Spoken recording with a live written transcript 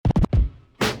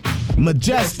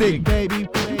Majestic, baby.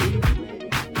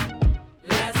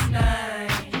 Last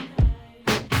night,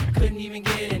 I couldn't even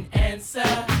get an answer.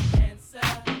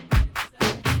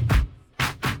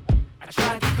 I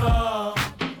tried to call,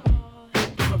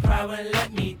 but my pride wouldn't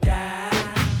let me die.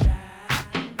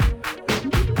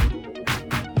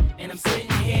 And I'm sitting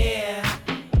here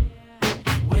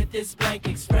with this blank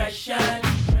expression.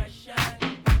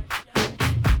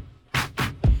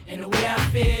 And the way I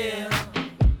feel,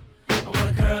 I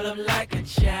wanna curl up like a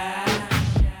child.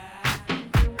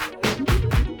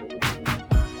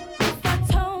 If I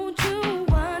told you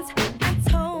once, I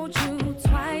told you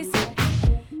twice.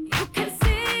 You can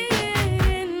see it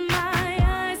in my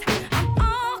eyes. I'm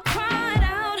all cried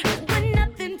out with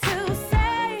nothing to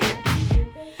say.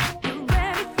 You're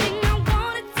everything I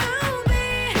wanted to be.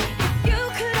 If you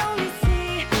could only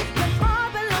see, your heart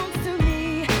belongs to me.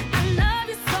 I love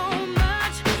you so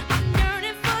much, I'm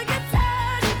yearning for your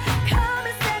touch. Come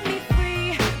and set me free,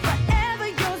 forever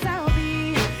yours I'll be.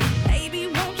 Baby,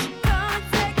 won't you come and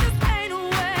take this pain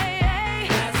away?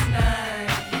 Last night,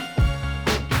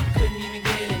 couldn't even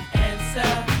get an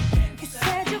answer. You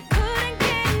said you couldn't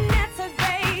get an answer,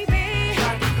 baby.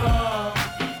 Tried to call,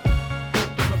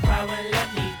 but my pride wouldn't let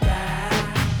me die.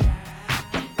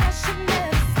 That should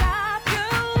never stop you.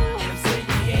 And I'm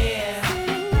sitting here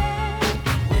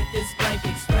with this blank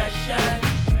expression.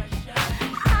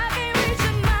 I can't reach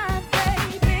your mind,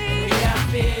 baby. The way I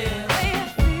feel,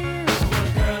 I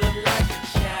wanna curl up like a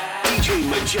child. DJ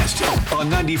Majestic on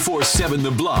 94.7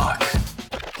 The Block.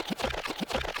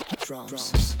 Drums.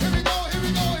 Here we go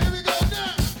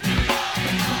now.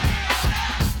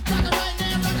 Rock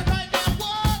it right now,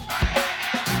 what?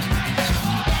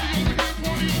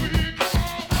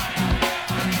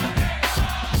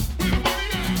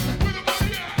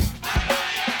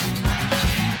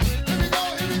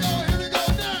 Here we go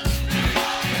now.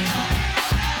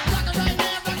 Rock it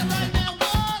right now,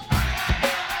 what?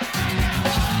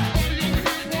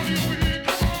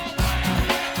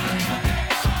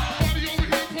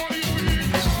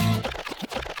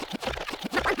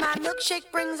 My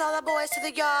milkshake brings all the boys to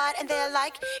the yard, and they're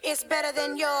like, it's better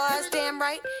than yours. Damn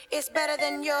right, it's better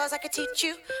than yours. I could teach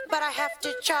you, but I have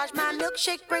to charge. My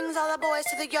milkshake brings all the boys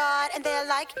to the yard, and they're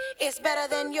like, it's better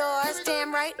than yours.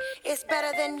 Damn right, it's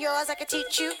better than yours. I could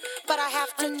teach you, but I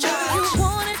have to charge. You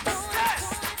want it,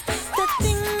 the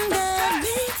thing that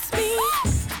makes me.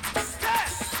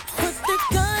 What the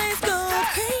guys go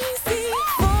crazy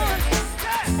for.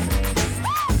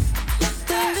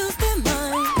 They lose their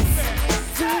minds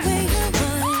the way you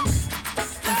whine.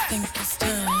 I think it's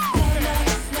time.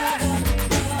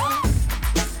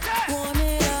 Warm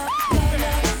it up.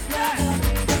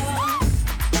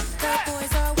 The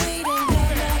boys are waiting.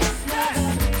 Warm it up.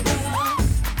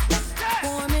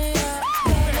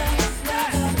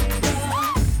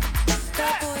 The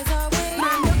boys are waiting.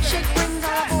 My milkshake brings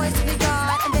all the boys to the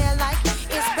yard, and they're like,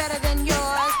 it's better than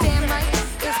yours. Damn right,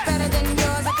 it's better than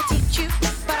yours. I could teach you,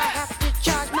 but I have to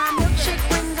charge. My milkshake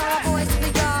brings all the boys to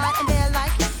the yard, and they're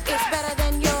like, it's better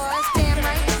than yours. Damn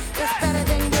right, it's better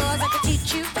than yours. I could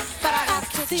teach you, but I have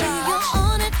to See charge. you're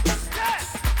on it.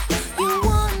 You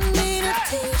want me to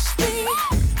teach thee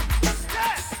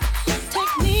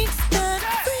techniques that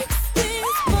fix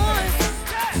these boys.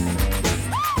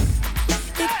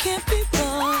 It can't be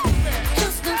wrong.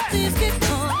 Just no thieves get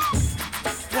caught.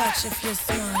 Watch if you're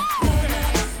smart.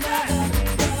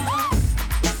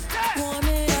 Warm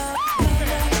it up.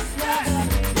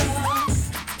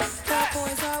 The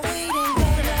boys are waiting.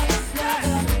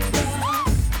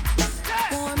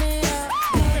 Warm it up.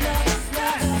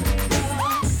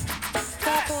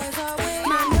 The boys are waiting.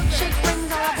 My milkshake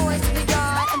brings all the boys to the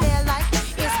yard, and they're like,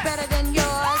 it's better than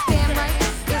yours. Damn right,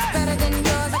 it's better than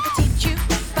yours. I could teach you,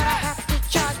 but I have to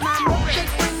charge. My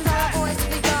milkshake brings all the boys to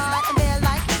the yard, and they're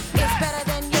like, it's better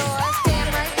than yours. Damn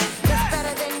right, it's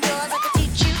better than yours. I could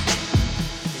teach you.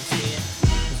 This here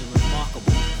is a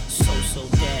remarkable So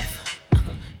Deaf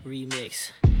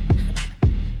remix.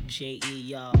 J.E.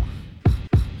 y'all,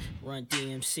 Run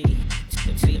DMC,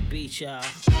 to the beat y'all.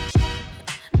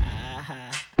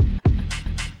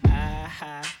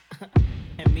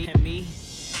 And me,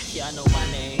 y'all know my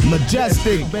name.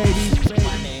 Majestic, baby.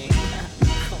 My name,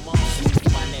 come on,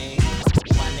 my name,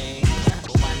 my name,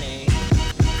 my name,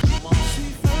 come on.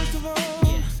 First of all,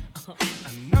 Yeah. I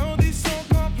know these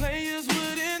so-called players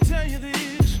wouldn't tell you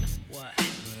this, What?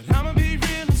 but I'ma be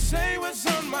real and say what's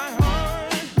on my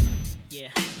heart. Yeah.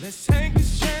 Let's take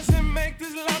this chance and make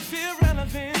this love feel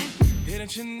relevant.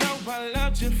 Didn't you know I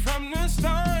loved you from the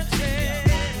start? Yeah.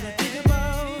 When I think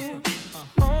about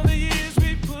all the years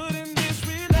we put in this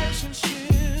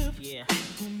relationship, Yeah.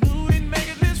 who knew we'd make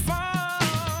it this far?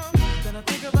 Then I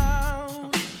think about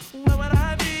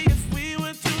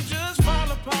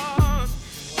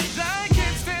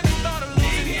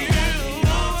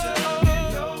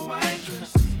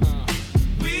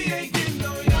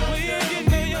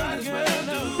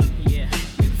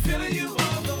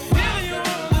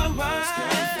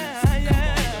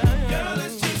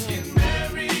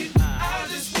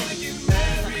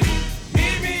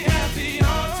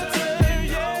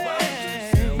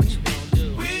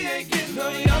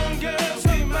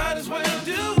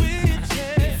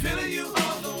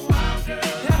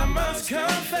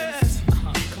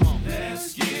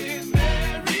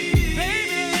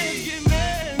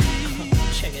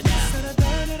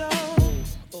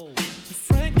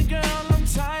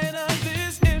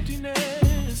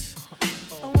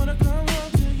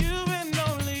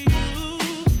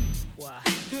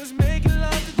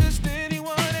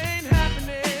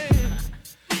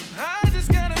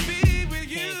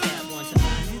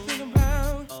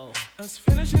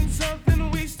finishing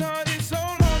something we started so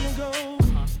long ago.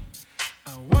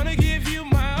 I wanna give you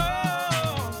my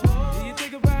all. Do you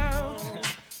think about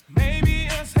maybe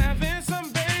us having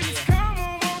some babies? Come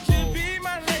on, won't you be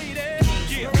my lady?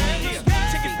 Yeah,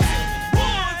 check it back.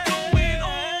 What's going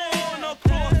on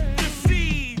across the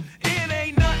sea? It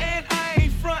ain't nothing, I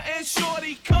ain't frontin',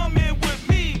 shorty, come in with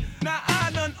me. Now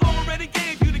I done already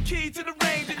gave you the key to the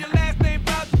range, and your last name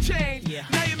about to change. Yeah.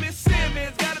 Now you Miss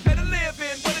Simmons, got a better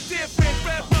living, what a difference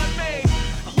Red Run made.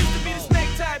 You used to be the snake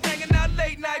type, hanging out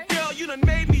late night, girl, you done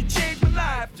made me change my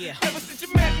life. Yeah. Ever since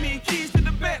you met me, keys to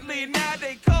the Bentley, now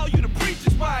they call you the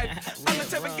preacher's wife. I'm the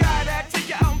type of guy that take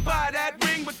you out and buy that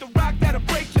ring with the rock that'll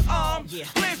break your arm. Yeah.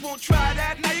 Plans won't try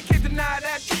that, now you can't deny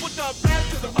that. Triple dub rap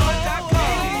to the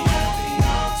run.com.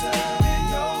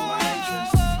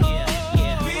 Yeah,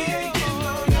 yeah. We ain't getting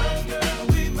no younger,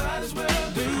 we might as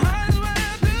well do it.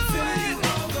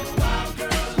 Wild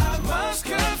girl, I must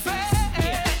confess.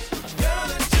 Girl,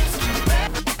 it's just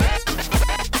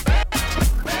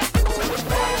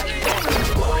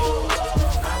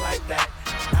I like that,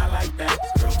 I like that.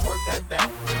 Girl, work that back.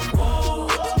 Whoa,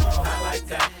 I like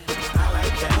that, I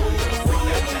like that. Work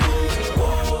that back.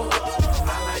 Whoa,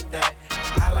 I like that,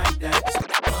 I like that.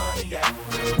 Money, yeah.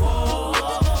 Whoa,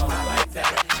 I like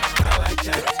that, I like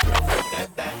that. Girl, work that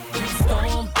back.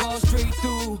 Storm fall straight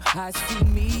through. I see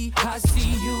me, I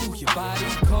see you. Your body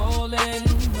calling.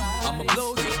 I'ma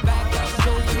blow your back out,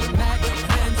 show you Mac.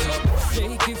 Hands up,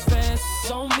 shake it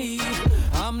fast on me.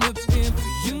 I'm the pimp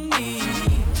you need.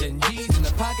 10 G's in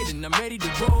the pocket and I'm ready to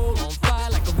roll. On fire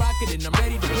like a rocket and I'm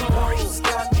ready to blow.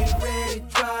 Stop, get ready,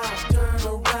 drive, turn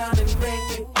around and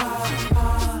make it pop,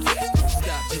 pop.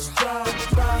 Stop, Just just drive,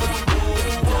 drive.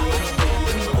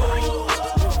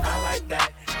 I like that,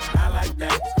 I like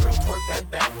that. Girl, work that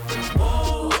back.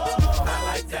 Whoa, I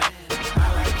like that, I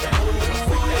like that.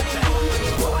 Work that back.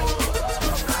 Whoa,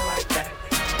 I like that,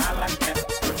 I like that.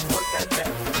 Girl, work that back.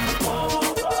 Whoa,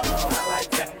 I like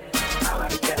that, I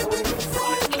like that.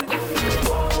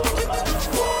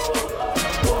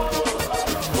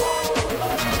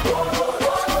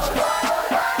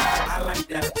 I like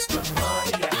that.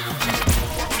 Money, yeah.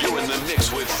 You're in the mix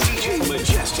with DJ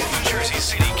Majestic. Jersey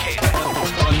City KF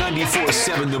on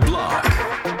 94.7 The Block.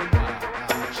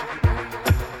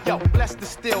 Yo, bless the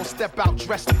still, step out,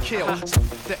 dress to kill.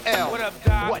 The L, What up,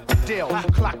 Doc? what the deal?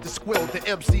 Clock the squill, the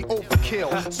MC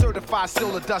overkill. Certified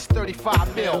silver dust,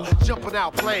 35 mil. Jumping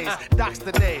out planes, doc's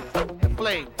the name. The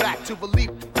flame, back to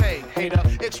relief the pain. Hater,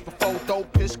 itch before,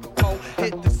 dope, piss, cold.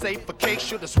 Hit the safe for case,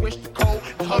 should've switched the code.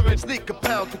 Hurry, sneak a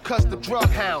pound through custom drug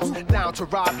hounds. Down to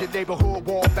rob your neighborhood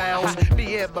wall bounds.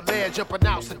 Me and my man jumping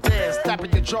out sedans.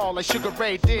 Tapping your jaw like Sugar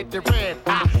Ray did the ran.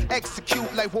 I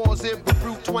execute like wars in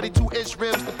Beirut. 22-inch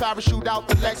rims, the parachute out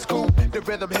the Lex coupe. The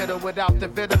rhythm hit 'em without the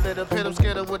venom in 'em. Pin 'em,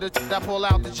 skin 'em with the that pull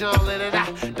out the John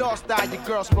Lennon. Dog style, your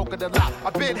girl smoking a lot. I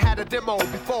been had a demo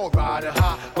before riding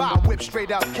high. Buy a whip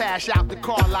straight up, cash out the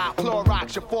car lot.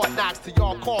 Clorox your Fort Knox to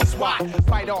y'all call SWAT.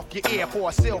 Bite off your ear for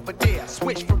a silver deer.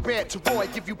 Switch from red to Roy,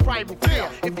 give you primal fear.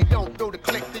 If you don't know the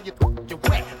click, then you're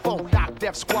wet. Phone knock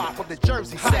Def Squad from the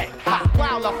Jersey set.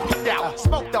 Wild up, freak out,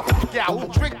 smoked up, freak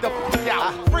out, drink up, freak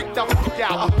out, freaked up, freak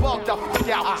out, bugged up, freak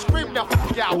out, screamed up,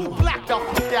 freak out, blacked up,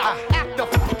 freak out, act up,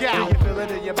 freak out. Do you feel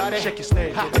it in your body? Shake your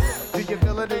snake. Do you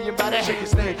feel it in your body? Shake your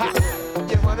snake.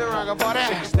 You wanna rock a body?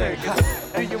 Shake your snake.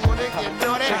 Do you wanna get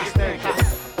naughty? Shake your snake.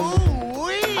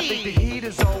 I think the heat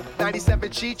is on. 97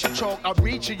 cheat your chalk. I'm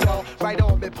reaching y'all. Right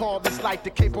on mid palm. It's like the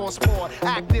Cape on Spawn.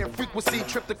 Active frequency.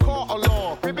 Trip the car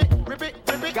along. Ribbit, ribbit,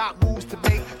 ribbit. Got moves to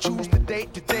make. Choose the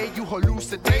date. Today you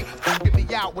hallucinate. Get me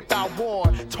out without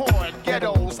war. Torn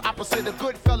ghettos. Opposite of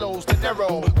good fellows. The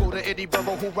narrow. Go to any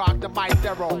borough who rock the mic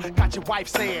Darrow. Got your wife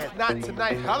saying, not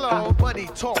tonight. Hello. Money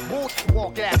talk. Won't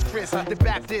walk ass Chris. The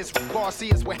Baptist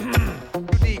Garcia's where you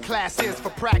need classes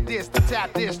for practice. To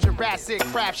tap this Jurassic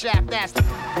crab shaft nasty.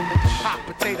 Hot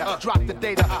potato, drop the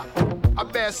data.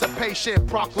 Emancipation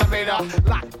proclamator.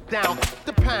 Lock down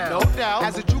the pound. No doubt.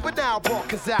 As a juvenile, brought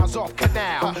Cazals off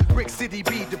canal. Brick City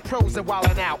be the pros and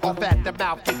wildin' out. Off at the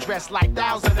mouth, get dressed like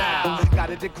thousand now. Got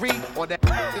a degree on the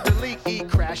in the league. E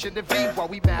crash in the V while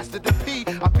we master the P.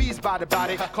 I bees by the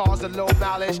body, cause a low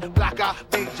mileage. Blacker,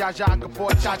 big jaja,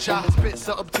 before cha-cha. Spit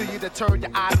something to you to turn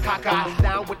your eyes cockeyed.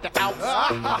 Down with the outs.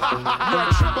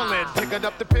 You're trembling, picking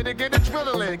up the pin and get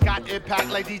adrenaline. Got impact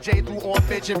like DJ through on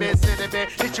Benjamin Cinnamon.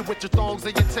 Hit you with your thongs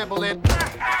and your Timberland.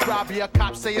 Rob you a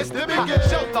cop say it's the biggest.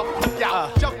 Jump the fuck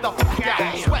out, jump the fuck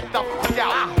out, sweat the fuck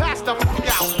out, pass the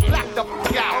fuck out, black the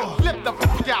fuck out, flip the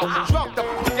fuck out, drunk the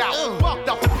fuck out, walk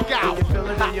the fuck out. You feel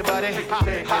it in your body,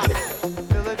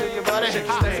 feel it in your body.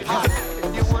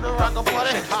 If you wanna rock a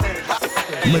party,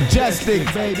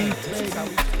 Majestic, baby.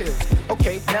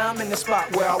 Okay, now I'm in the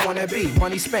spot where I wanna be.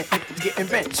 Money spent, getting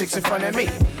bent, chicks in front of me.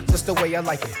 Just the way I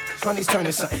like it. Money's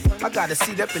turning something. I got a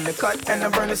seat up in the cut and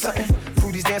I'm burning something.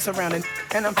 Fruities dance around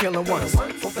and I'm feeling ones.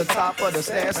 Off the top of the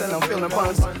stairs and I'm feeling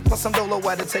buns. Plus I'm dolo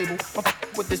at the table. I'm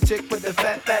with this chick with the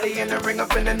fat fatty and the ring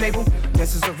up in the navel.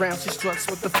 Dances around, she struts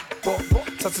with the ball.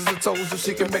 Touches her toes so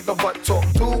she can make her butt talk.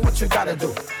 Do what you gotta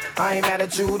do. I ain't mad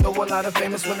at you. Know a lot of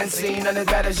famous women seen none as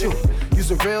bad as you. You's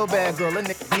a real bad girl and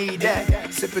nigga need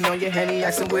that. Sipping on your Henny,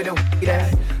 asking where the weed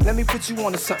at. Let me put you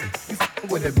on to something. You f***ing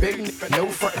with a big nigga, no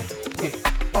frontin'. Yeah,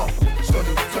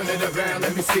 started turn it around,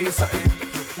 let me see something.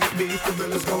 With me, for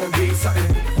real, it's gonna be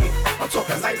something. Yeah, I'm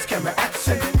talking lights, camera,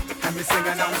 action. And me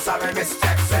singing, I'm sorry, Miss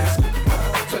Jackson.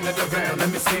 Turn it around,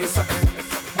 let me see something.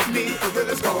 With me, for real,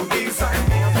 it's gonna be something.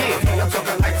 Yeah, I'm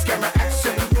talking lights, camera,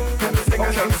 action. And me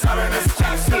singing, I'm sorry, Miss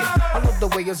Jackson. I love the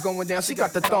way it's going down, she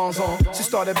got the thongs on. She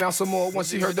started bouncing more once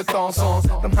she heard the thong songs.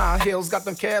 Them high heels got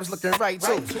them calves looking right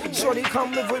too. Shorty,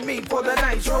 come live with me for the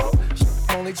nitro.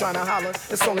 Only tryna holler,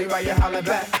 it's only right you holler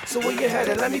back. So where you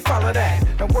headed, let me follow that.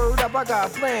 And word up, I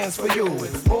got plans for you.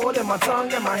 It's more than my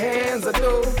tongue and my hands I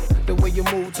do. The way you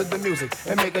move to the music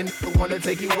and make a nigga wanna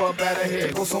take you up out of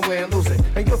here. Go somewhere and lose it.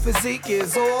 And your physique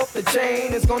is off the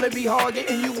chain. It's gonna be hard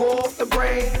getting you off the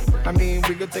brain. I mean,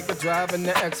 we could take a drive in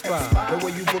the X5. The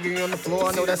way you boogie on the floor,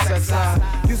 I know that's that side.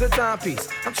 Use a timepiece,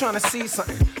 I'm tryna see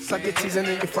something. Suck your teasing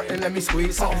in your front and let me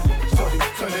squeeze something. Shorty,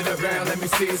 turn it around, let me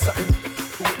see something.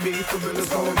 With me, for real, it's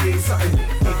gonna be something.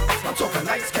 I'm talking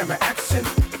lights, camera, action.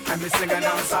 And me singing,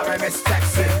 I'm sorry, Miss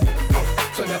Jackson.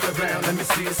 Turn it around, let me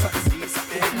see something.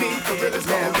 With me, for real, it's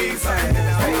gonna be something.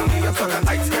 Hey, I'm talking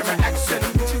lights, camera, action.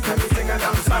 And me singing,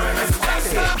 I'm sorry, Miss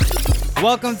Jackson.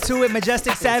 Welcome to it.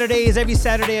 Majestic Saturdays, every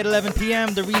Saturday at 11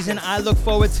 p.m. The reason I look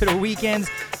forward to the weekends.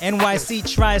 NYC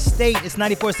Tri-State. It's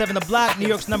 94.7 The Block, New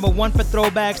York's #1 for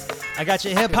throwbacks. I got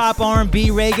your hip-hop, R&B,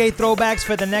 reggae throwbacks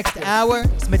for the next hour.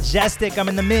 It's Majestic. I'm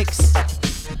in the mix.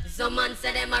 Some man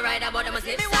say them a ride about them a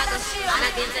slip saddle. And I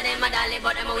think say them a dolly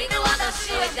but them a wiggle waggle.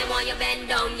 So if them want you bend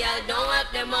down, y'all don't help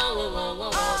them out.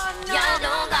 Y'all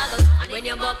don't goggle. And when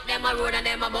you buck them a road and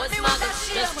them a buzz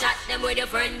muggle, just chat them with your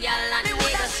friend, y'all and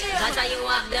nigga. Cause you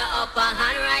have the upper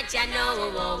hand right, you know.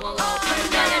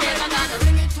 Y'all never goggle.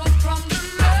 Bring it up from the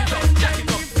left.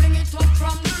 Bring it up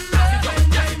from the left.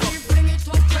 Bring it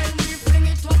up when we bring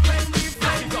it up when we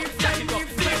bring it up. Bring it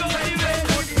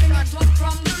up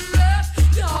from the left.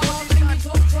 Bring it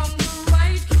up from the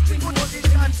right. We know the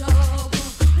top.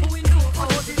 We know how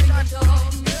the top.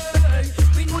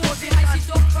 We know the ice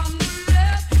it up from the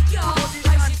left.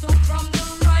 Ice it up from the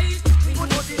right. We know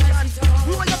the top.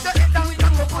 Roll up the head down, we know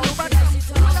how the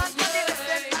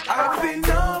I've been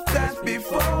off dance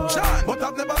before, but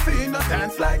I've never seen a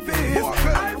dance like this.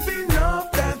 I've been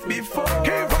off dance before, but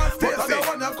I don't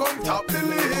wanna come top the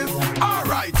list.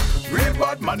 Alright, real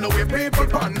bad man, no we people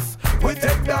pants. We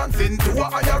take dancing to a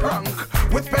higher rank.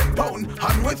 We spend pound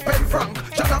and we spend franc.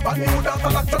 Jonathan New dance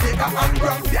like Jamaica and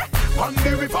Grand. Yeah, on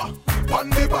the river, on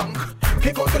the bank.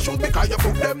 Kick out the shoes because you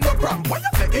put them no cramp. When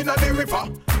you say in the river,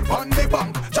 on the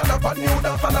bank. Jonathan New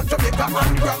dance like Jamaica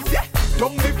and Grand. Yeah,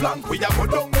 down the flank, we a go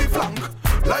down the flank.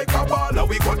 Like a baller,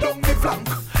 we go down the flank.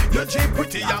 You're cheap,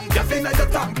 pretty young, gas in the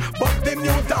tank. But the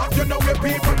new dance, you know where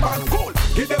people pass cool.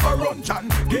 Give them a run, Chan,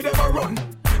 give them a run.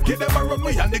 Give them a run,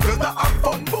 we and the girls that have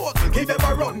fun. Both, give them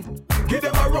a run, give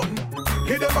them a run.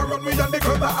 Give them a run, we and the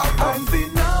girls that have fun. I've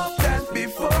seen off dance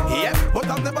before, yeah, but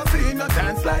I've never seen a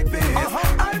dance like this.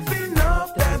 I've seen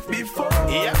off dance before,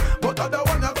 yeah, but I don't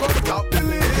wanna go top the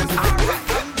list. I'm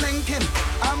drinking,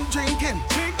 I'm drinking,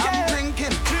 I'm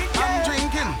drinking, I'm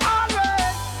drinking.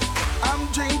 I'm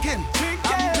drinking,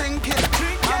 I'm drinking,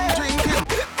 I'm drinking,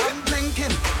 I'm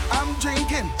drinking, I'm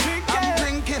drinking, I'm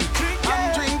drinking,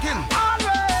 I'm drinking.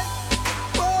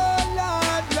 Oh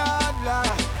Lord, Lord,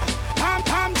 Lord.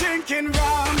 I'm drinking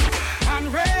rum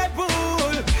and Red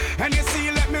Bull, and you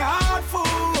see, let me heart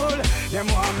full. Them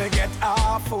want me get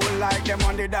awful, like them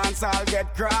on the dance, I'll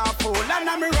get grappled. And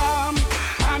I'm rum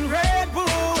and Red Bull,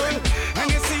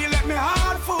 and you see, let me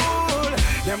heart full.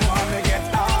 Them want me get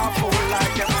awful,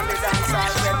 like them on the dance,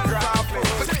 I'll get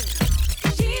grappled.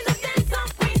 She's a dancer,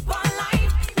 queen for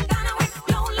life. Gonna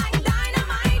explode like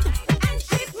dynamite. And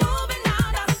she's moving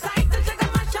out of sight. So she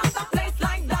gonna mash up the place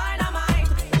like dynamite.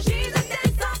 She's a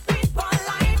dancer, queen for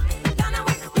life. Gonna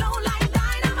explode like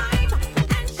dynamite.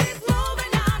 And she's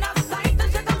moving out of sight. So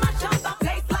she gonna mash up the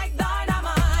place like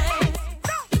dynamite.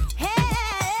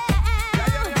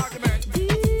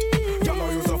 You know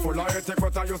you so full of it,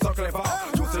 but you so clever.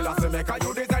 You still have to make a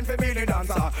you design for me the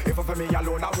dancer. If for me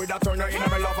alone, I would have turned you in a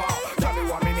me lover. Tell me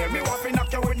what me need, me want to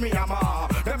knock you with me hammer.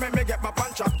 Then make me get my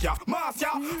punch up, yeah. Mass,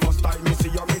 yeah. First time me see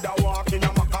you, me da walk in a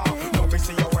maca. Now me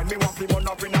see you when me walk, me burn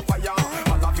up in a fire.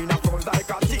 I love in a front like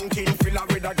a thinking filler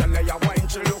with a girl ya wine,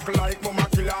 she look like mama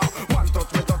killer. One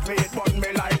touch me, it burn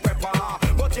me like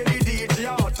pepper. But you the DJ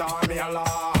out on me a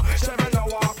la. She me no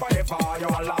walk forever, you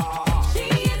a la. She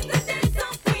is the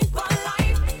dancing queen for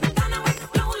life. Gonna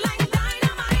explode like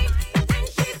dynamite, and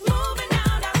she's moving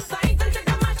out of sight until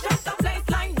she mash up the place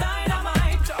like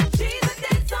dynamite. She's the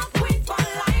dancing queen for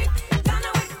life.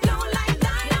 Gonna explode like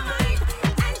dynamite,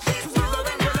 and she's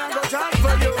moving out of sight.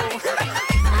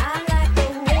 I like the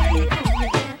way you move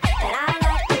it, and I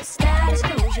like the stylish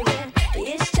clothes you wear.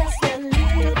 It's just the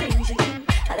little things you do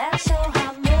that show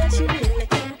how much you really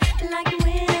care. Like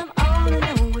when I'm all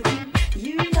alone with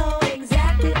you, you know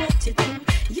exactly what to do.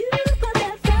 You put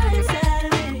that fire inside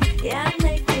of me, yeah, I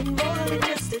make it more than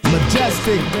just a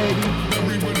Majestic, baby.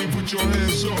 Everybody put your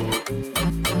hands up.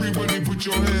 Everybody put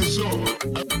your hands up.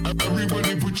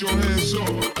 Everybody put your hands up.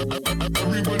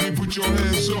 Everybody put your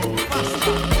hands up.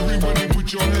 Everybody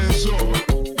put your hands up.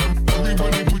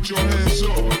 Everybody put your hands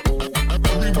up.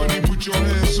 Everybody put your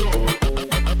hands up.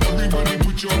 Everybody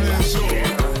put your hands up.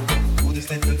 Oh, this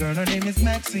little girl, her name is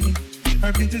Maxine.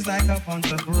 Her beauty's like a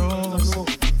bunch of rose.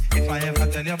 If I ever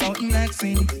tell you about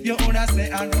Maxine, you would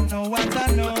say I don't know what I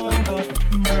know, but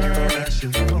murder she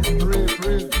wrote.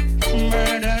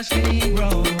 Murder she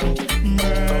wrote.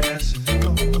 Murder she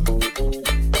wrote.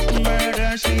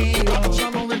 Murder she wrote.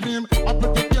 Trouble with him, I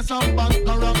pretty face and bad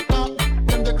character.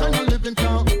 Them the kind of living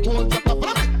town, hold up a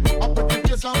planet. I pretty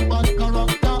face and bad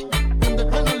character. Them the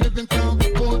kind of living town,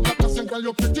 hold up a sing. Girl,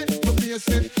 you pretty, you face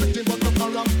it pretty, but your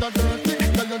character dirty.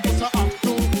 Girl, you just a act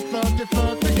too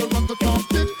flirty, you want to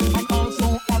talk it, and also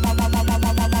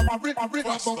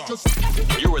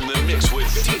You're in the mix with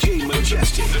DJ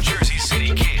Majestic, the Jersey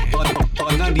City Kid, on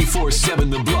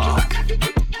 94.7 The Block.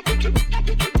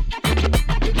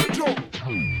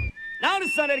 Now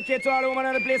this song dedicated to all the women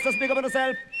in the place to speak up on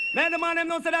yourself. Man, the man them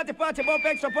know say that the party buff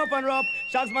extra puff and rough.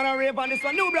 Shots man and rave on this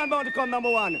one. New brand bound to come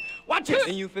number one. Watch it.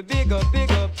 And you feel big up,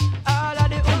 all of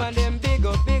the women them big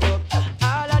up,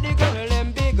 all of the girl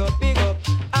them big up,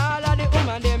 all of the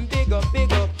women them big up,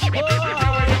 big up,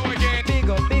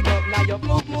 now your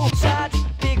move shot,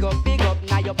 big up,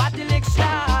 now your body lick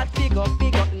shot, big up,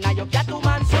 now your cat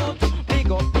woman suit,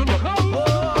 big up, boy.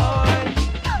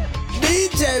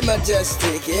 DJ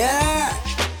Majestic, yeah.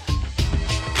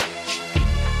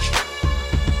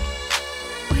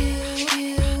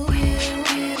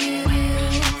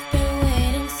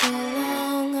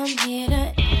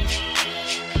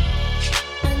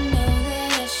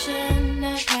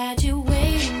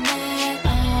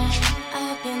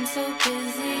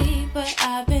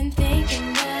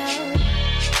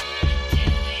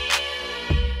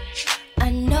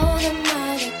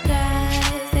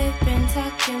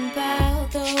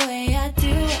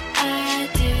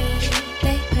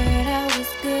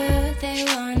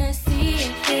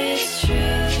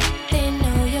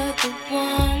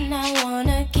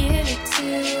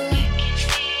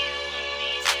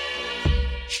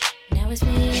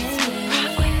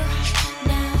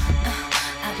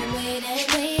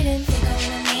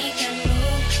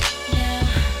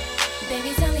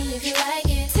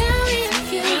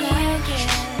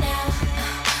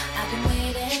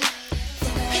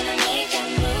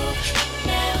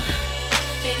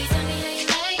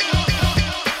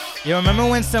 You remember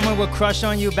when someone would crush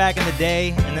on you back in the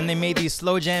day and then they made these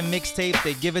slow jam mixtapes,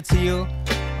 they'd give it to you?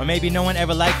 Or maybe no one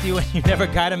ever liked you and you never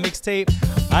got a mixtape?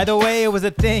 Either way, it was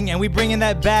a thing, and we bringing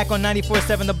that back on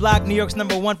 94.7 The Block, New York's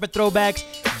number one for throwbacks.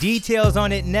 Details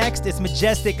on it next. It's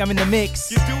Majestic. I'm in the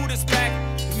mix. You do this back,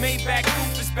 the Maybach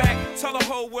roof is back. Tell the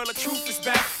whole world the truth is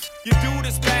back. You do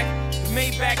this back, the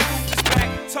Maybach roof is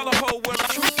back. Tell the whole world the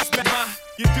truth is back.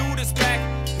 You do this back,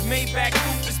 the Maybach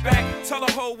roof is back. Tell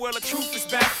the whole world the truth is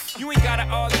back. You ain't gotta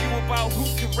argue about who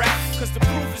can rap, cause the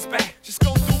proof is back. Just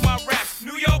go through my raps.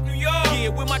 New York, New York, yeah,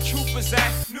 where my troopers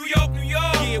at? New York, New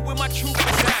York, yeah, where my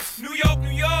troopers at? New York,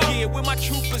 New York, yeah, where my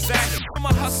troopers at? Where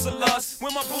my hustlers,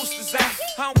 where my boosters at?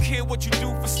 I don't care what you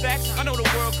do for stacks. I know the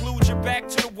world glued your back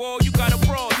to the wall. You gotta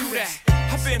brawl through that.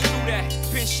 I've been through that,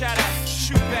 been shot at,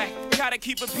 shoot back. Gotta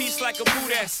keep a peace like a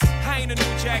boot ass. I ain't a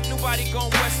new jack, nobody gon'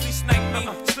 Wesley snipe me.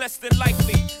 It's less than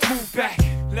likely. Move back,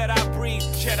 let I breathe,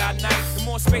 Jedi Knight. The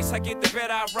more space I get, the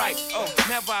better I write. Oh,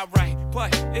 never I write,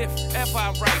 but if ever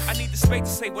I write, I need the space to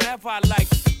say whatever I like.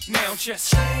 Now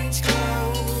just change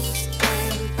clothes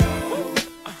and go.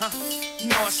 You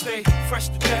know I stay fresh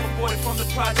to death, aborted from the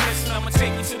projects, and I'ma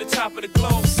take you to the top of the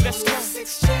globe. Let's go. Let's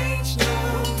exchange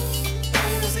now.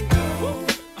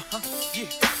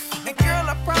 And girl,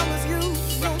 I promise you,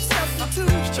 no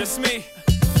substitute. It's just me.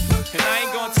 And I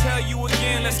ain't gonna tell you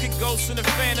again, let's get Ghost in the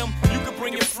Phantom. You can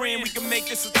bring your friend, we can make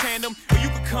this a tandem. Or you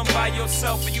can come by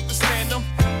yourself and you can stand them.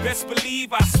 Best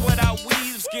believe I sweat out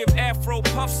weaves, give afro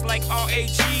puffs like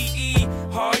R-A-G-E.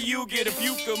 How you get if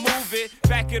you could move it,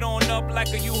 back it on up like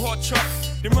a U-Haul truck.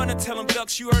 Then run and tell them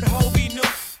ducks you heard Hobie knew.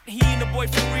 He and the boy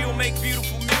for real make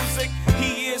beautiful music.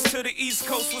 He is to the East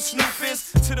Coast with Snoop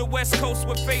is, to the West Coast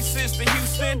with Face is to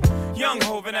Houston. Young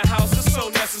Hov in the house, that's so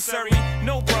necessary.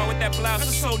 No bra with that blouse,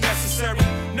 that's so necessary.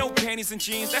 No panties and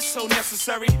jeans, that's so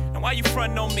necessary. Now why you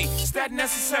frontin' on me? Is that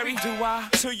necessary? Do I?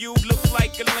 To you look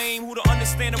like a lame who don't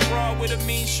understand a bra with a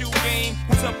mean shoe game.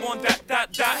 Who's up on dot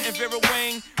dot dot and Vera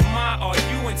Wang? My, are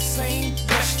you insane?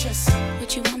 That's just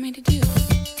what you want me to do.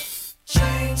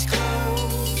 Change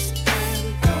clothes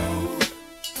and go.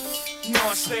 You know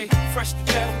I stay fresh to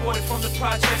death, aborted from the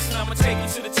projects, and I'ma take you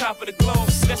to the top of the globe.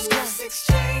 Let's go. Let's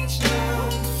exchange now.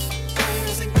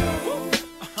 Where's it go?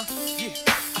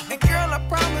 And girl, I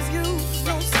promise you,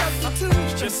 no substitute.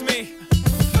 It's just me.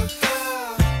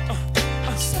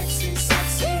 Sexy,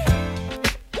 sexy.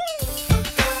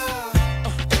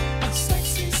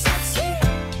 Sexy, sexy.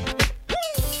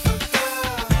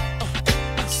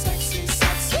 Sexy,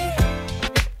 sexy.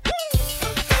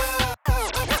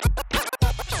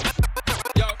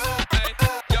 Yo, hey,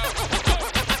 yo,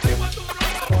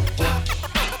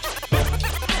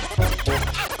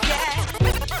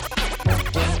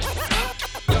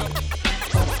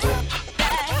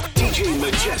 DJ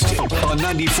Majestic on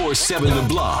 94.7 The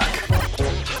Block.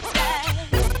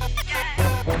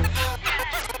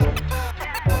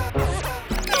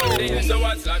 So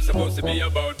what's life supposed to be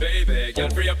about, baby? Girl,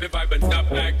 free up your vibe and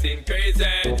stop acting crazy.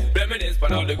 Reminisce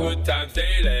on all the good times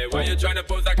daily. Why you tryna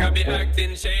pose like I be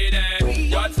acting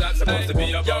shady? What's life supposed to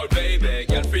be about, baby?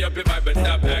 Girl, free up your vibe and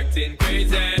stop acting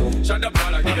crazy. Shut up,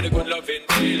 all I give it a good loving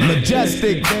daily.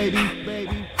 Majestic, baby.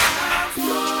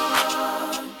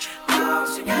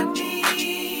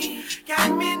 She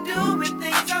got me doing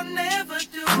things I'll never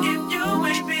do. If you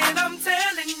ain't been, I'm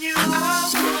telling you,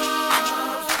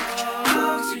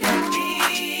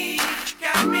 she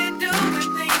got me doing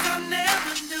things I'll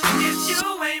never do. If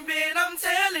you ain't been, I'm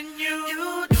telling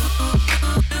you.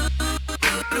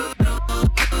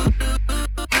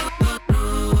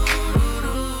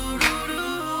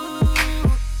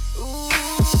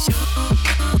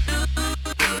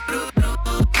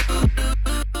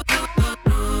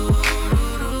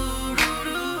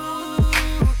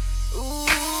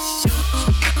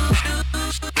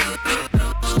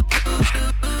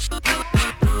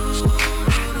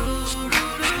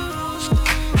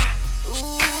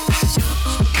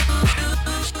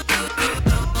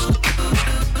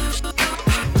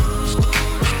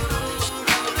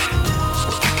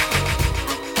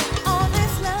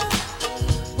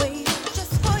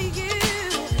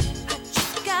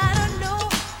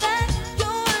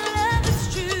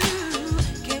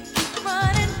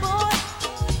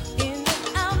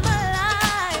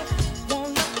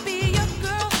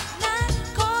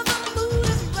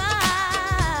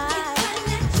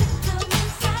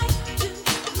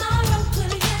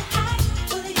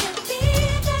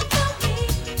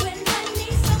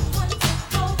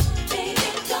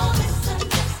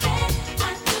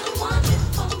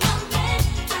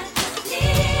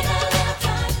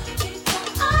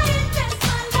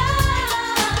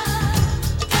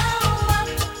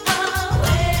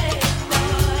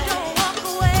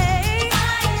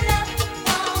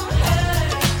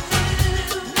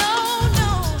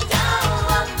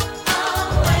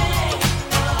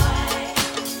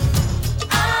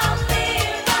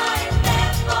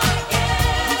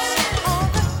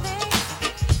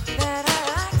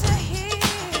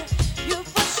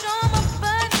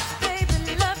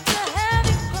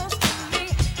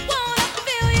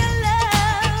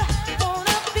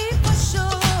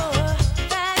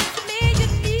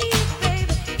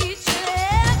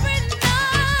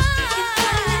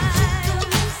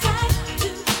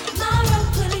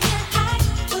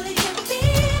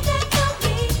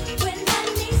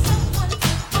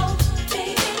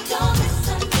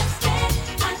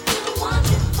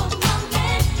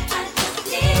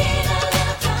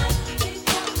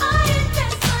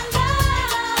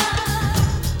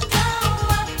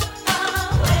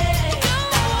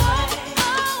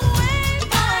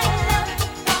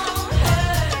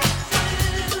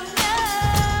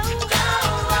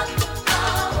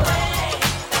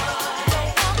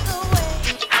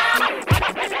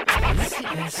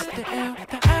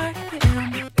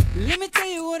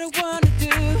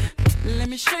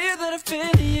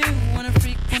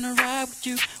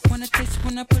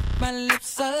 when I put my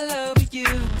lips all over you.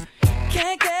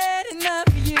 Can't get enough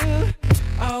of you.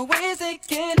 Always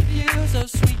thinking of you, so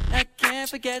sweet I can't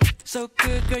forget. So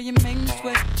good, girl, you make me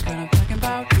sweat. What I'm talking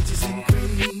about, peaches and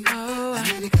cream. Oh, I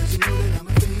need it 'cause you know that I'm a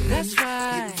fiend. That's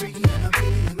right. Getting freaky on my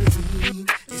baby limousine.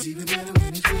 It's even better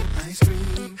when it's with ice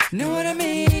cream. Know what I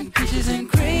mean? Peaches and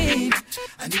cream.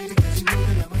 I need it 'cause you know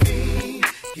that I'm a fiend.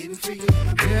 Getting freaky on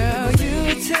my baby limousine. Girl,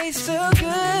 you taste so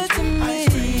good to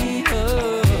me.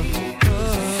 Oh,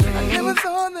 oh. I never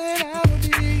thought that I would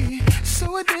be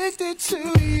so addicted to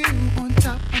you. On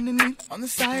top, underneath, on the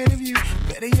side of you.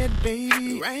 Better yet,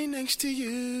 baby, right next to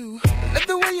you. Love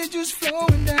the way you're just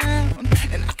flowing down,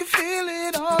 and I can feel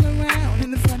it all around.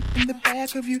 In the front, in the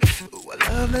back of you. Ooh, I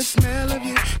love the smell of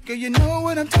you. Girl, you know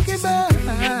what I'm talking about.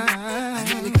 I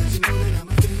need it 'cause you know that I'm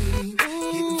a fiend.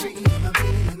 Getting freaky on my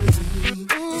baby limousine.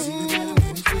 It's even better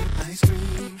when it's with ice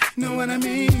cream. Know what I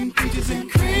mean? Peaches and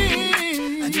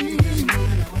cream. I need it 'cause you know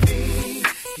that I'm a fiend.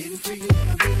 Getting freaky on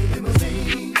my baby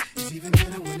limousine. It's even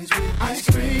better when it's with ice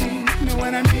cream. Know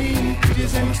what I mean?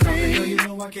 Peaches and cream. Girl, you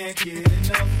know I can't get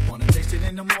enough. Wanna taste it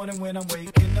in the morning when I'm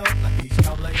waking up. Like each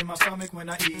cobbler in my stomach when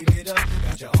I eat it up.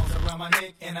 Got your arms around my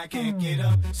neck and I can't get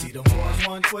up. See the boys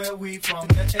 112, we from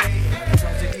the A. When it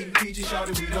comes to eating peaches,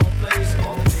 shawty, we don't play. So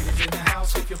all the ladies in the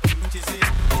house, if your peaches in,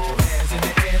 put your hands in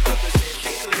the air, put the shit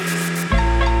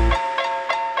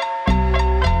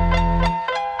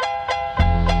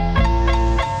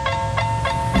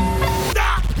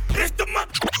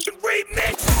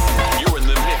You're in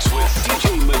the mix with DJ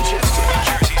Majestic,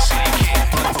 Jersey City King,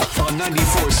 on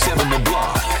 94.7 The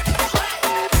Block.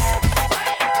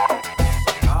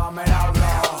 I'm an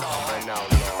outlaw.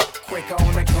 Quick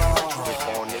on the claw.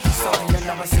 Something you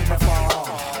never seen before.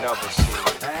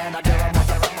 And I dare a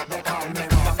mother, they call me in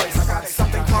my face. I got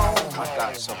something chrome.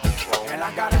 And I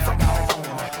got it from home.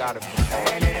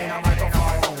 And it ain't a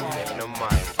microphone.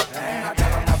 And I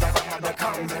dare a mother, they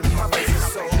call me in my face.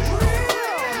 It's so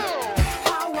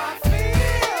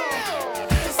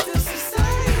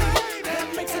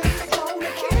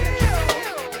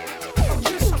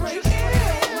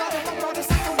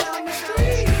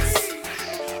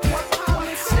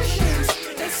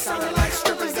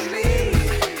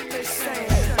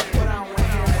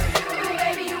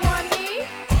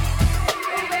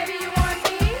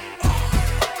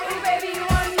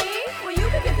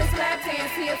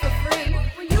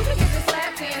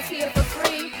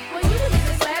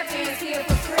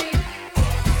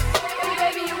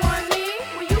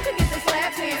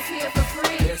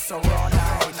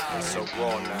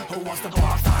who wants the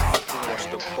bar fight?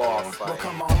 Well,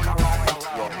 come on, alright.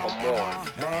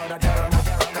 And I got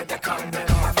let that come in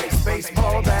my face.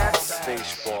 Baseball bats.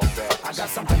 I got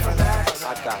something for that.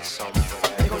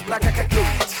 It goes black, I can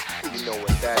eat. You know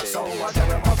what that is. So I got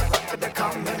let that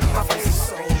come in my face.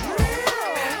 So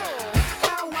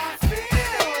how I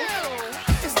feel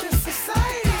is this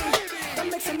society that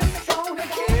makes a nigga wanna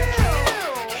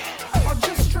kill, or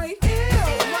just straight ill,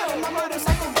 riding my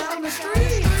motorcycle down the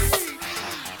street.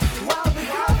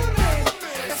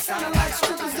 Sounding like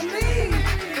strippers to me.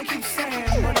 They keep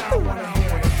saying what I wanna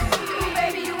hear. Ooh,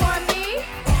 baby, you want me?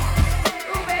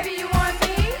 Ooh, baby, you want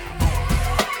me?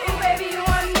 Ooh, baby, you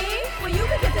want me? Well, you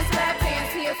can get this lap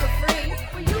dance here for free.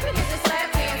 Well, you can get this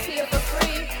lap dance here for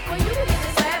free. Well, you can get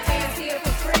this lap dance here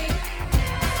for free.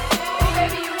 Ooh,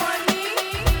 baby, you want me?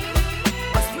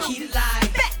 Must be key to life.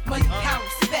 Money, power,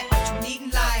 respect, what you need in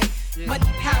life.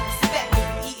 Money, power, respect, what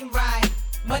you eating right.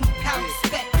 Money, power,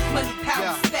 respect, money,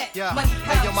 power, respect, money, power.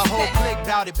 Hey, yo, my whole clique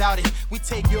bout it. We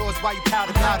take yours while you pout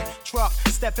about it. Truck,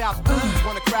 step out,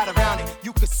 want a crowd around it.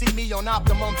 You could see me on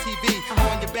Optimum TV.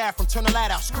 On your bathroom, turn the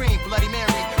light out, scream, Bloody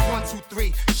Mary. 1, 2,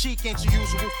 3. Chic ain't your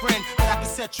usual friend, but I can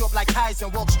set you up like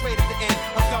Heisen, walk straight at the end.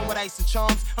 I'm done with ice and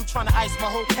charms. I'm trying to ice my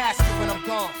whole casket when I'm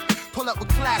gone. Pull up with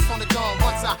class on the dawn.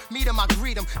 Once I meet him, I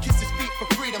greet him. Kiss his feet for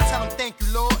freedom. Tell him thank you,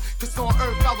 Lord. Cause on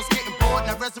earth I was getting bored.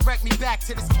 Now resurrect me back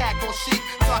to this cat called sheep.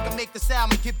 So I can make this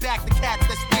album and get back the cats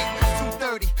that's weak.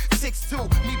 230, 6'2".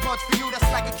 Me bunch for you, that's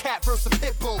like a cat versus a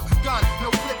pit bull. Gun, no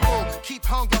flip bull. Keep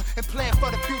hunger and plan for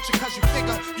the future. Cause you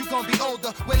figure you gon' be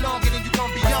older way longer than you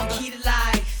gon' be younger. Key to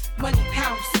life. Money,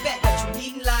 power, respect, what you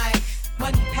need in life.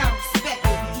 Money, power, respect,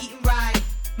 what we eating right.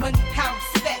 Money, power,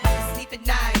 respect, when you sleep at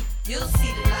night. You'll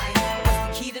see the light.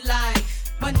 What's the key to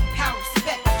life? Money, power,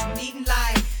 respect, what you need in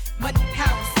life. Money,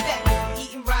 power, respect, what we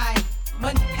eating right.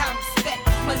 Money, power, respect,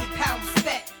 money, power,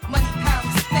 respect, money, power,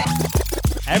 respect.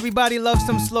 Everybody loves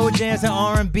some slow jams and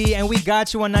R&B, and we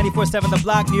got you on 94.7 The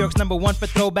Block, New York's #1 for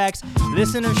throwbacks.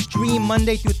 Listen or stream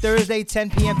Monday through Thursday,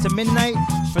 10 p.m. to midnight.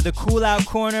 For the Cool Out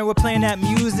Corner, we're playing that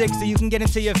music so you can get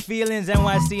into your feelings,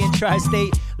 NYC and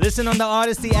Tri-State. Listen on the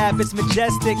Odyssey app. It's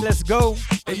Majestic. Let's go.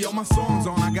 Hey, yo, my song's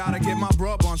on. I gotta get my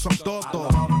brub on some thought.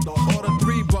 Order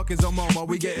 3 buckets of more, but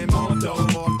we getting more dough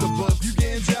off the books. You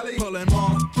getting jelly? Pulling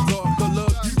more off the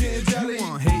look. You getting jelly? You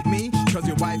wanna hate me? Cause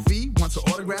your wifey wants an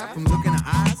autograph from looking at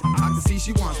eyes. I can see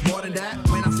she wants more than that.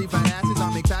 When I see fat asses,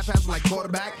 I make fat passes like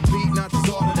quarterback. Beat nuts is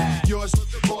all of that. Yours,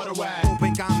 quarter whack.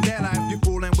 Hoping I'm dead if you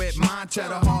fooling with my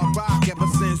cheddar hard rock. Ever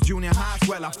since junior high,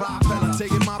 swell I fly fella.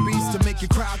 Taking my beats to make your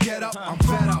crowd get up. I'm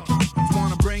fed up.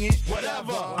 Wanna bring it?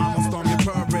 Whatever. I'ma storm your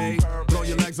parade. Blow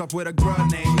your legs off with a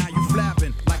grenade. Now you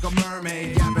flapping like a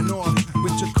mermaid. Yapping off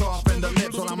with your cough and the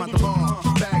lips while I'm at the bar.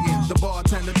 Bagging the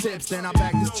bartender tips. Then I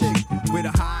bag this chick with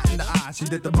a high in the eye. She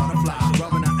did the butterfly.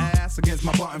 Rubbing her ass against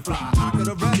my button fly. I could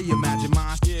already imagine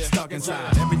mine stuck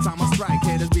inside. Every time I strike,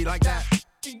 haters be like that.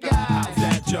 How's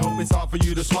that, Joe? It's hard for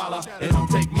you to swallow. It don't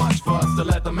take much for us to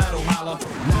let the metal holler.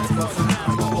 Let's bust it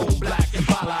down for old black and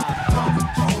pala.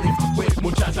 Only with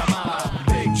muchacha mala.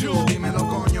 Big Jew, dímelo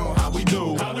coño, how we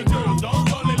do? How we do?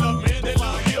 Don't only love me, they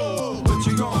love you. What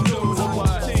you gonna do?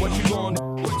 What you gonna do?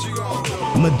 What you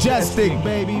gonna do? Majestic,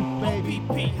 baby.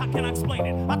 OPP, how can I explain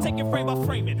it? I take it frame by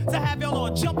frame it. To have y'all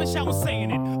all jumping, shouting,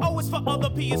 saying it. O is for other,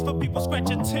 P is for people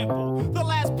scratching temple. The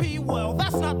last P, well,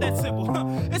 that's not that simple.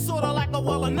 It's sorta like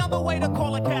another way to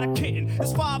call a cat a kitten.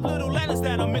 It's 5 little letters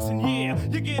that are missing, yeah.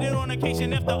 You get it on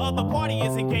occasion if the other party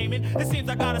isn't gaming. It seems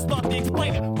I gotta start to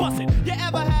explain it. Bust it. You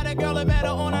ever had a girl that met her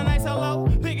on a nice hello?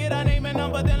 They get her name and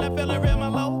number, then left feeling real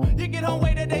mellow. You get home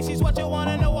late today, she's what you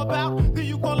wanna know about. Then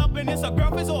you call up and it's a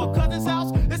girlfriend's or a cousin's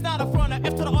house. It's not a front, a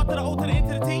F to the R to the O to the N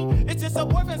to the T. It's just a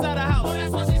boyfriend's at the house. Oh,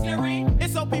 that's what she's hearing.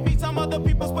 It's OPP, some other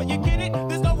people's, but you get it.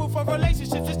 There's no room for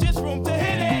relationships, it's just room to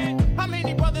hit it. How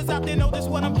many brothers out there know this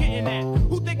what I'm getting at?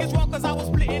 Who think it's wrong cause I was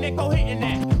splitting and co-hitting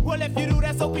that? Well, if you do,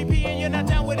 that's OPP and you're not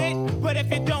down with it. But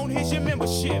if you don't, here's your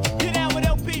membership. Get down with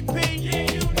LPP.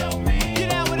 Yeah, you know me. Get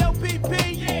down with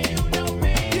LPP. Yeah, you know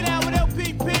me. Get down with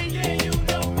LPP. Yeah, you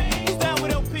know me. Who's down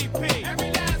with LPP?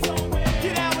 Every last on me.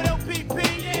 Get down with LPP.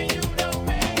 Yeah, you know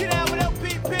me. Get down with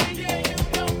LPP. Yeah, you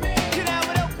know me. Get down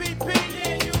with LPP.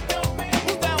 Yeah, you know me.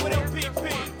 Who's down with LPP?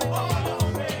 All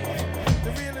on me.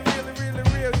 The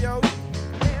real, yo.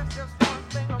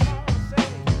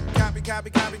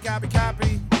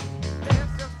 Copy.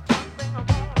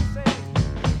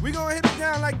 We gonna hit it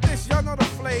down like this, y'all know the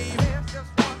flavor.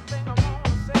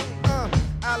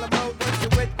 Alamo, what you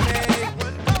with me?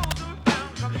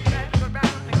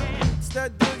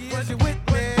 Stud Boogie, is you with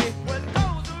me?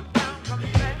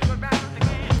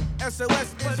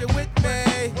 SOS, is you with me?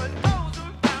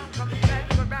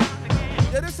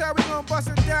 Yeah, this how we gonna bust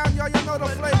it down, y'all. You know the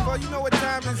flavor, you know what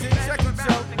time is it. Check it,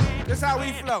 show. This how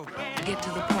we flow. Get to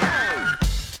the point.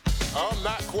 I'm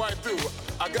not quite through.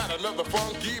 I got another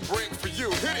funky break for you.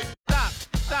 Hit it.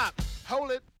 Stop.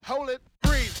 Hold it.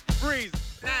 Breathe.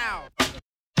 Now.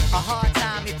 A hard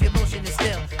time if your motion is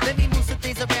still. Let me move some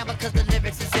things around because the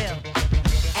lyrics is ill.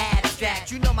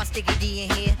 Abstract, you know my sticky D in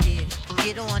here. Yeah.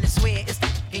 Get on and swear it's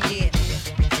in here.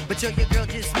 But yo, your girl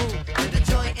just moved to the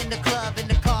joint in the club in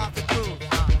the car for crew.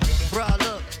 Bruh,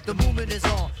 look, the movement is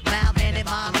on. Malvan and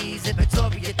mommies and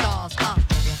Victoria dolls.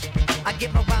 I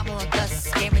get my rhyme on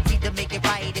dust, guaranteed to make it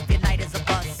right if your night is a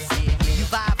bust. You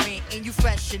vibrant and you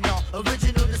fresh and all.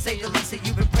 Original to say the least, and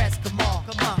you impressed. Come on.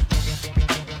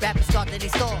 Rappers start to they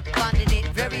stall, finding it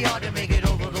very hard to make it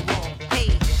over the wall.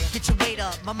 Hey, get your weight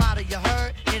up, my motto you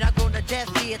heard, and I go to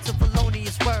death here to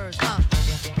felonious words.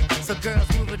 So girls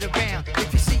move it around.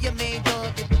 If you see your main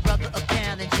dog, give your brother a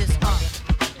pound and just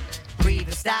breathe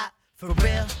and stop for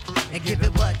real, and give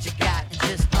it what you got and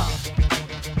just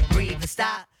breathe and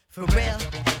stop. For real,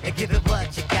 and give it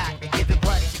what you got, and give it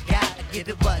what you got, and give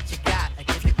it what you got, and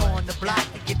give it on the block,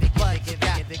 and give it what you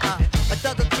got. A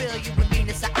thugger grill you with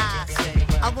meanness of eyes.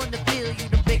 I wanna feel you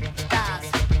the big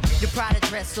thighs. Your Prada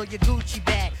dress or your Gucci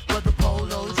bag, whether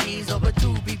polo jeans or a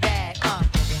doobie bag.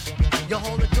 You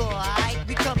hold the door, alright?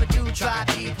 We coming through, try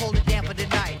deep, hold it down for the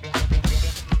night.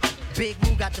 Big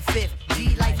Moo got the fifth,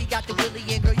 D-Life, he got the Willie,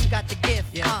 and girl, you got the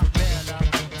gift.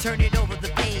 Turn it over the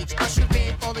page, usher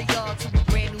in all of y'all to a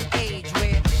brand new age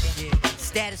where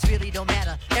status really don't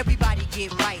matter. Everybody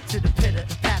get right to the pitter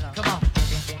patter. Come on,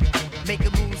 make a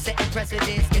move, setting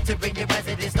precedence, entering your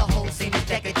residence. The whole scene is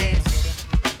decadence,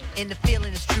 and the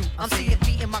feeling is true. I'm seeing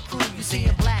me and my crew, you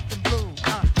seeing black and blue.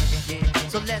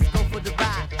 So let's go for the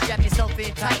ride. Strap yourself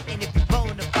in tight, and if you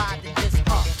bona fide, then just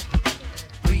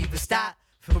breathe and stop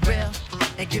for real,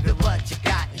 and give it what you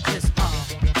got, and just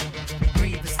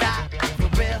breathe and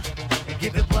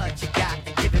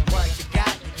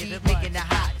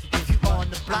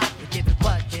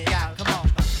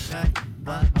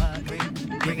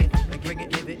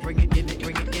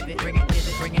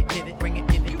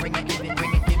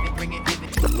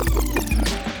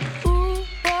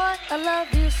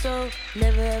so.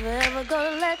 Never, ever, ever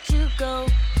gonna let you go.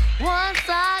 Once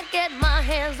I get my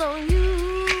hands on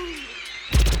you.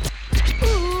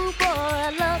 Ooh, boy,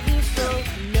 I love you so.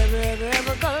 Never, ever,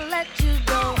 ever gonna let you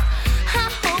go. I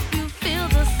hope you feel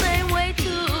the same way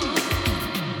too.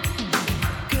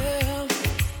 Girl,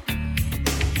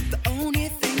 the only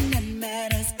thing that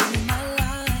matters in my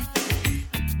life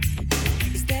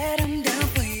is that I'm down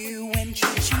for you and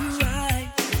treat you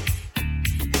right.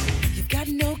 You've got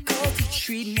no call to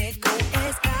treat me cold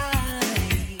as ice.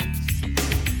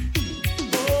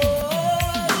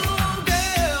 Oh,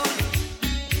 girl,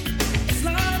 as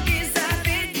long as I've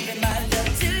been giving my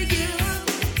love to you,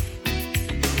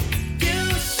 you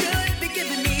should be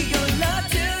giving me your love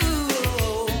too.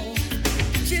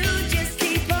 You just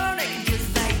keep on acting just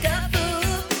like a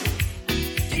fool.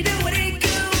 You know it ain't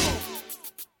cool.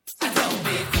 Don't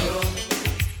be cruel,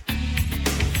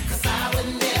 'cause I would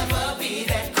never be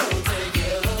that cruel to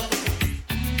you.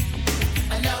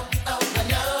 I know, oh, I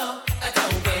know,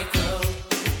 don't be cruel.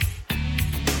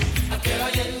 Girl,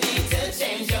 you need to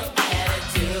change your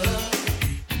attitude.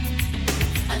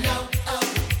 I know, oh,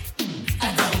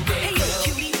 don't be cruel. Hey, yo,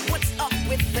 cutie, what's up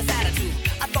with this attitude?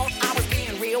 I thought I was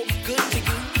being real good to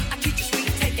you. I treat you sweet,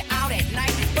 take you out at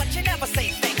night, but you never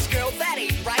say thanks, girl, that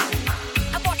ain't right.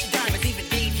 I bought you diamonds, even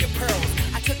gave you pearls.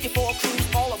 I took you for a cruise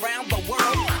all around the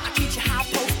world. I treat you high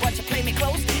post, but you play me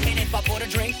close. And if I put a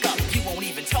drink up, you won't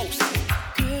even toast.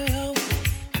 Girl,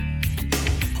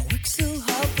 I work so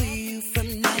hard for you from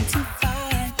 9 to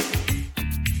 5,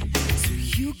 so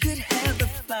you could have the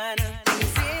finer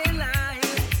things in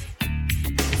life.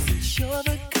 Since you're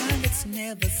the kind that's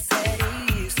never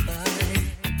satisfied.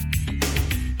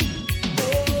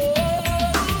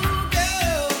 Oh,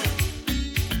 girl,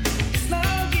 as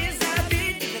long as I've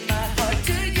been giving my heart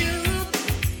to you,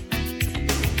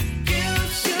 you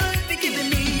should be giving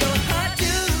me your heart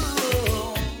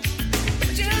too. But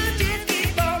you just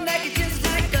keep on acting just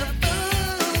like a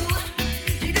fool.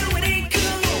 You know it ain't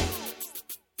cool.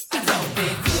 Don't be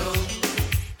cruel,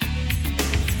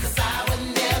 'cause I would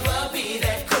never be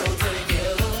that cruel to you.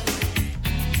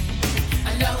 I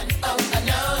know, oh, I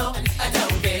know,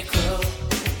 don't be cruel.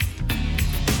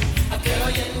 Girl,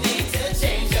 you need to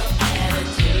change your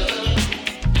attitude.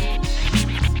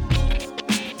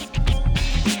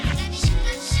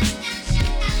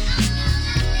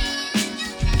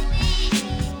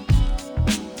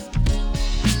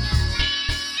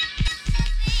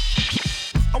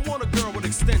 I want a girl with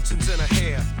extensions in her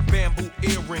hair, bamboo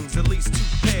earrings, at least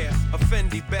 2 pair, a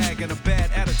Fendi bag and a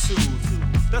bad attitude.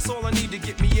 That's all I need to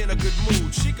get me in a good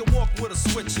mood. She can walk with a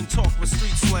switch and talk with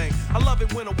street slang. I love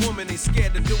it when a woman ain't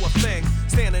scared to do a thing.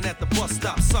 Standing at the bus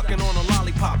stop, sucking on a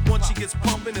lollipop. Once she gets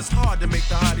pumping, it's hard to make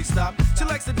the hottie stop. She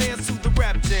likes to dance to the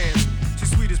rap jam.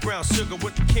 She's sweet as brown sugar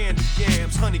with the candy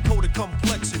yams. Honey coated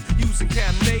complexion, using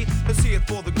Cabernet. Let's hear it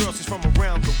for the girl, she's from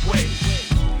around the way.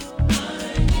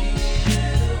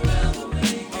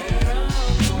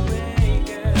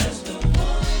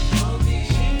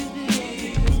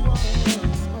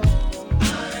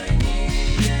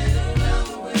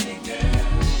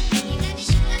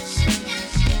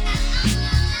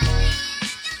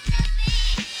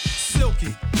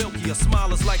 Silky, milky, her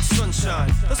smile is like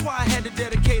sunshine. That's why I had to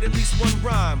dedicate at least one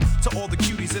rhyme to all the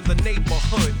cuties in the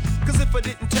neighborhood. 'Cause if I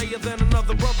didn't tell you, then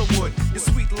another brother would. You're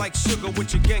sweet like sugar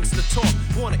with your gangster talk.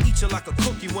 Wanna eat you like a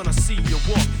cookie when I see you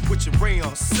walk. With your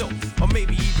rayon silk, or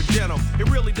maybe even denim. It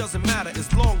really doesn't matter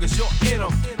as long as you're in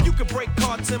them. You can break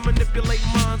cards and manipulate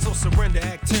minds, or surrender,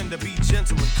 act tender, be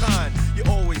gentle and kind. You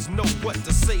always know what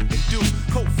to say and do.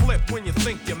 Cold flip when you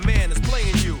think your man is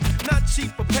playing you. Not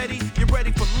cheap or petty, you're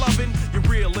ready for loving. You're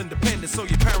real independent, so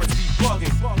your parents be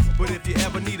bugging. But if you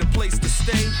ever need a place to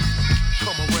stay,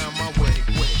 come around my way.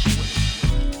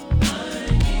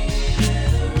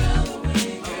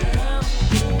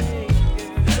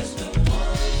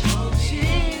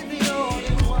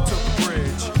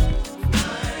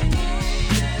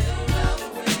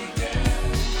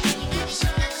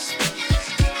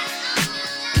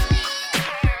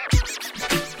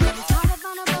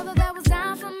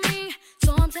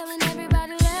 Telling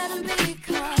everybody let him be,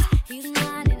 'cause he's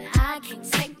mine and I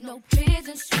can't take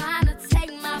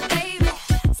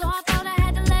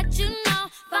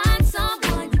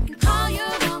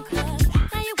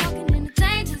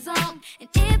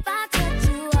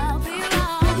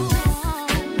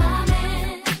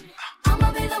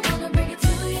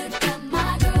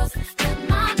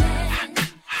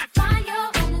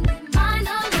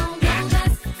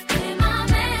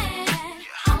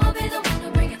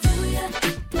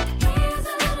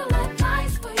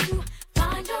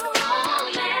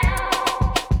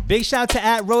Big shout to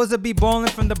at Rosa B.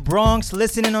 Bowling from the Bronx,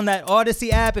 listening on that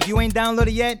Odyssey app. If you ain't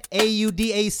downloaded yet,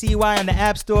 AUDACY on the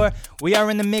App Store. We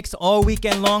are in the mix all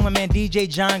weekend long. My man DJ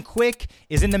John Quick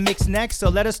is in the mix next, so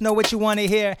let us know what you want to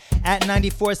hear at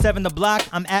 94.7 The Block.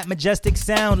 I'm at Majestic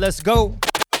Sound. Let's go.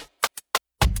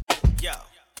 Yo,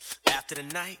 after the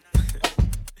night,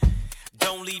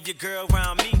 don't leave your girl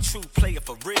around me. True player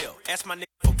for real. That's my nigga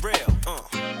for real. Come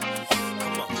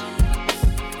on.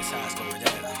 That's how it's going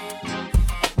down.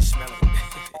 You smell it.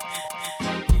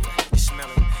 Yeah, you smell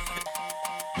it.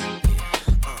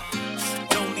 Yeah,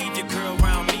 don't leave your girl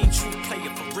around me. True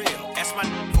player for real. That's my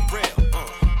nigga for real.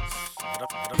 What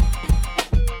up?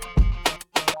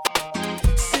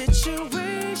 Situations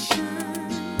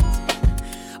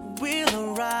will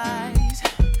arise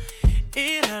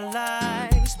in our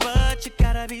lives, but you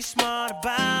gotta be smart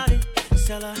about it.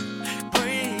 Celebrations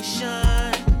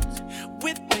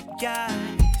with the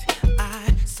guys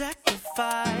I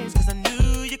sacrificed, cause I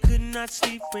knew you could not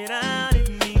sleep without it.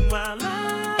 Meanwhile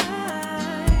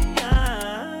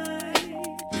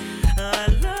I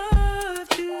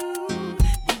loved you.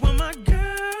 You were my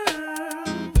girl.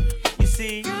 You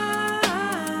see, I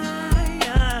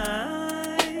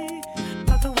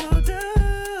thought the world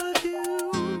of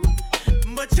you,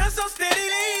 but you're so steady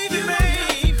leaving,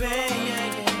 baby.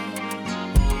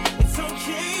 It's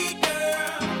okay,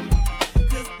 girl,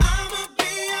 cause I'ma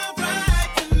be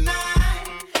alright tonight.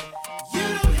 You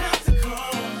don't have to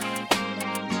call.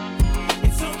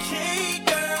 It's okay,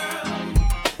 girl,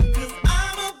 cause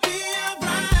I'ma be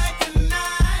alright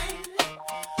tonight.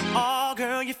 Oh,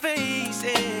 girl, your face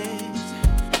is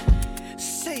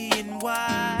saying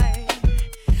why.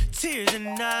 Tears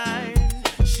and eyes.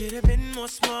 Should have been more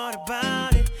smart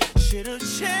about it. Should have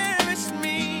cherished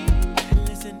me.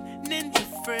 Listening to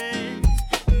friends.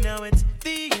 Now it's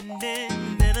the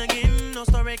ending. Then again, no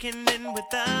story can end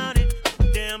without it.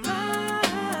 Damn, I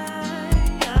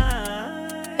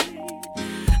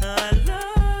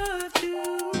loved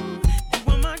you. You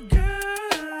were my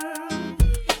girl.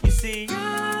 You see, I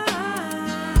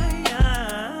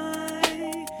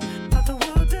thought the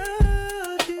world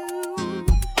of you,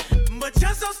 but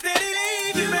you're so steady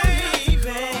leaving, baby.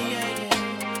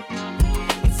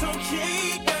 It's okay,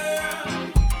 girl,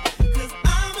 cause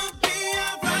I'ma be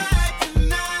alright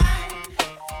tonight.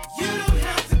 You don't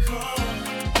have to call.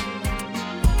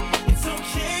 It's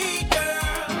okay,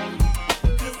 girl,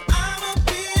 cause I'ma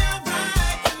be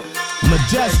alright tonight.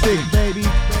 Majestic, baby.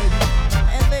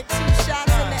 And lick 2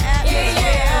 shots in the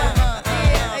atmosphere.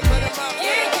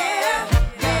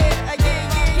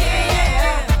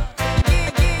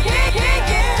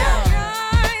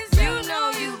 You know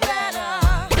you better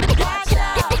watch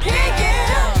out.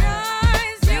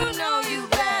 You know you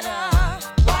better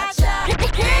watch out.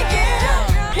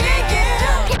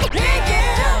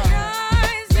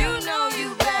 You know you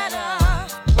better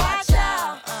watch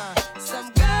out. Some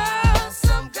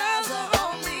girls are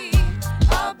only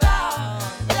about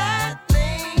that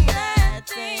thing.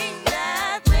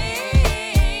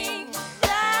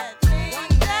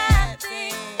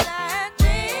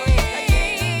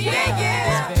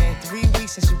 It's been 3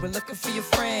 weeks since you were looking for your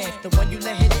friend, the one you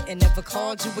let hit it and never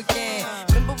called you again.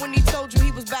 Remember when he told you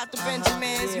he was about to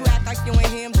Benjamins? You act like you ain't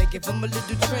him, they give him a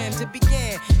little trim to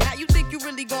begin. Now you think you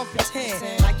really gon'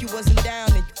 pretend like you wasn't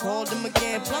down and you called him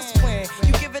again. Plus when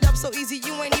you give it up so easy,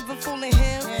 you ain't even fooling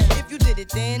him. If you did it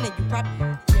then you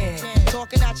probably can.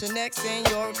 Talking out your neck saying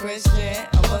you're a Christian,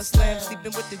 a Muslim,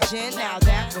 sleeping with the gin. Now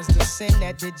that was the sin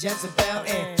that did Jezebel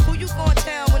in. Who you gonna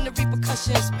tell when the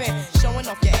repercussions spin? Showing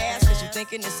off your ass cause you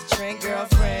thinking it's a trend,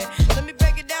 girlfriend. Let me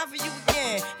break it down for you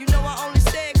again. You know I only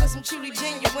say it cause I'm truly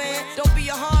genuine. Don't be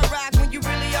a hard rock when you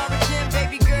really are a gem,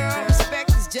 baby girl.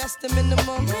 Respect is just the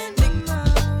minimum.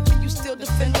 Nigga, you still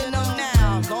defending them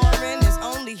now. Lauren is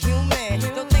only human.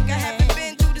 Don't think I haven't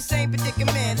been through the same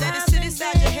predicament. Let it sit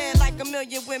inside your head like a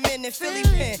million women in Philly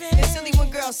pen. It's silly when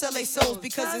girls sell their souls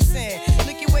because it's sin.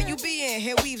 Look at where you be in.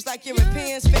 Hair weaves like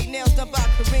Europeans. Fake nails done by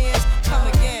Koreans. Come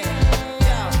again.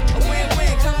 Yo, a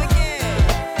win-win. Come again.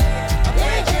 A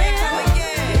win-win. Come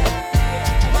again.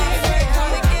 My friend,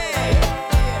 come again.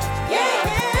 Yeah.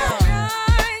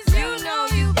 You know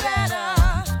you better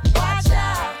watch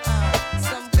out.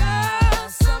 Some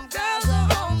girls are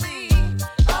only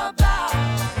about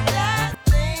that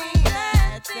thing.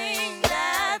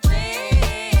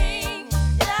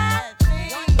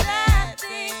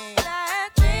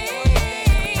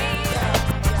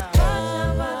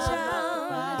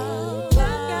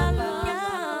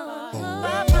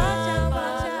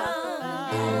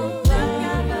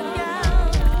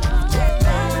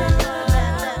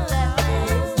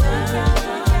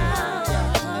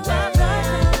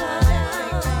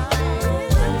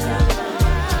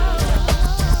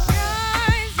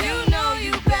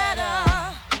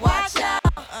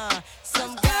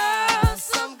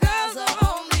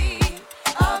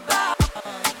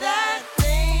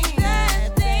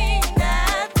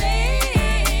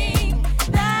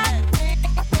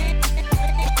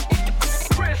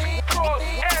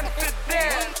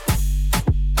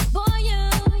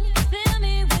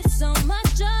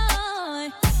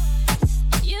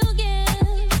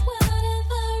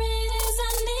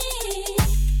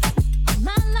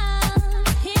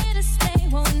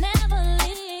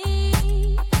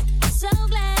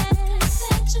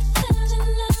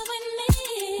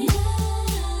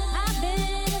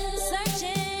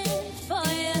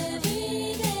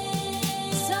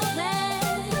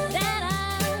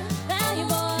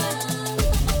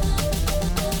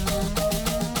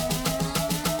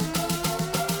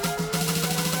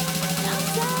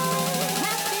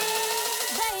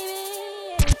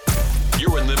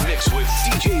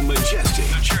 DJ Majestic,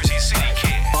 the Jersey City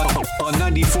Kid. On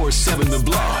 94.7 The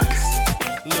Block.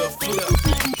 Lil' Flip,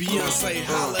 Beyonce,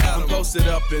 holla at 'em. I'm posted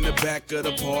up in the back of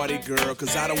the party, girl.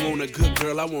 Cause I don't want a good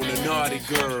girl, I want a naughty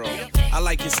girl. I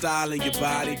like your style and your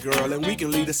body, girl. And we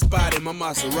can leave the spot in my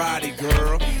Maserati,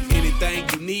 girl. Anything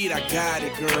you need, I got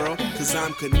it, girl. Cause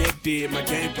I'm connected, my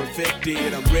game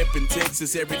perfected. I'm reppin'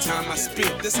 Texas every time I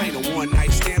spit. This ain't a one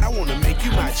night stand, I wanna make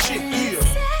you my chick.